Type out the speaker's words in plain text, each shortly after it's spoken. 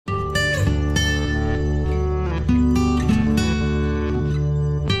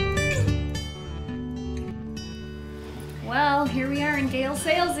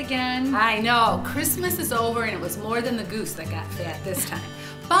again. I know, Christmas is over and it was more than the goose that got fat this time.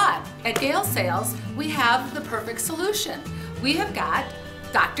 But at Gail Sales, we have the perfect solution. We have got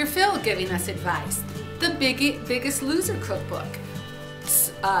Dr. Phil giving us advice, the Biggest Loser cookbook.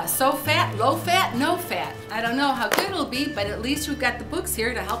 So fat, low fat, no fat. I don't know how good it'll be, but at least we've got the books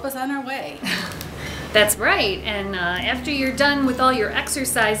here to help us on our way. That's right, and after you're done with all your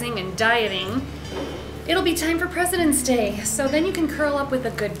exercising and dieting, it'll be time for President's Day. So then you can curl up with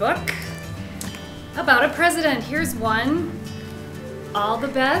a good book about a president. Here's one, All the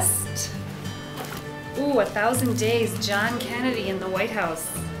Best. Ooh, 1,000 Days, John Kennedy in the White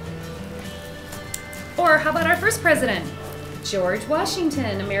House. Or how about our first president? George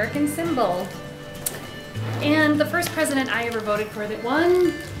Washington, American Symbol. And the first president I ever voted for that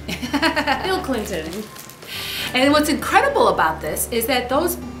won, Bill Clinton. And what's incredible about this is that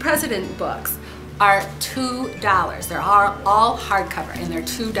those president books are $2. They're all hardcover and they're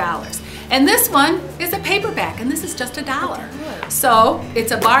 $2. And this one is a paperback and this is just $1. So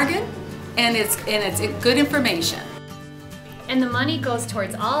it's a bargain and it's good information. And the money goes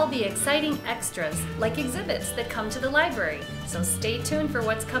towards all the exciting extras, like exhibits that come to the library. So stay tuned for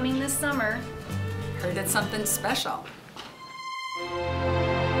what's coming this summer. Heard it's something special.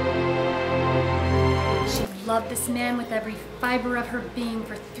 She loved this man with every fiber of her being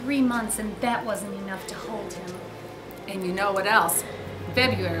for 3 months, and that wasn't enough to hold him. And you know what else?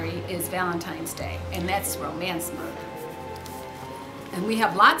 February is Valentine's Day, and that's Romance Month. And we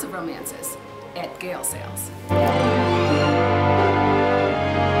have lots of romances at Gail Sales.